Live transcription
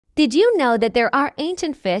Did you know that there are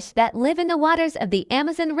ancient fish that live in the waters of the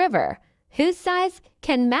Amazon River, whose size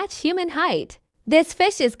can match human height? This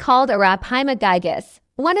fish is called arapaima gigas,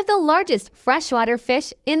 one of the largest freshwater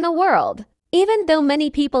fish in the world. Even though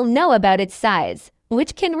many people know about its size,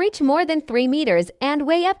 which can reach more than 3 meters and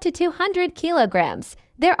weigh up to 200 kilograms,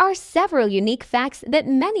 there are several unique facts that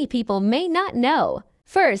many people may not know.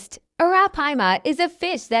 First, arapaima is a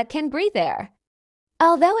fish that can breathe air.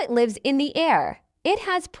 Although it lives in the air, it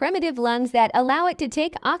has primitive lungs that allow it to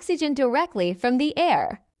take oxygen directly from the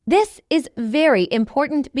air. This is very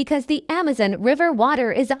important because the Amazon River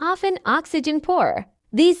water is often oxygen poor.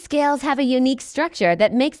 These scales have a unique structure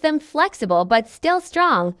that makes them flexible but still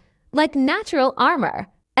strong, like natural armor.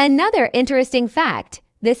 Another interesting fact,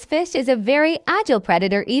 this fish is a very agile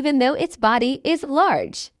predator even though its body is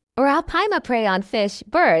large. Arapaima prey on fish,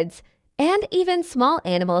 birds, and even small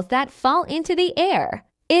animals that fall into the air.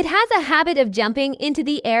 It has a habit of jumping into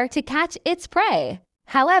the air to catch its prey.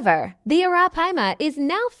 However, the arapaima is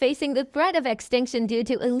now facing the threat of extinction due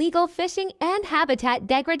to illegal fishing and habitat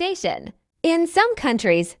degradation. In some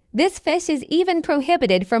countries, this fish is even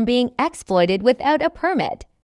prohibited from being exploited without a permit.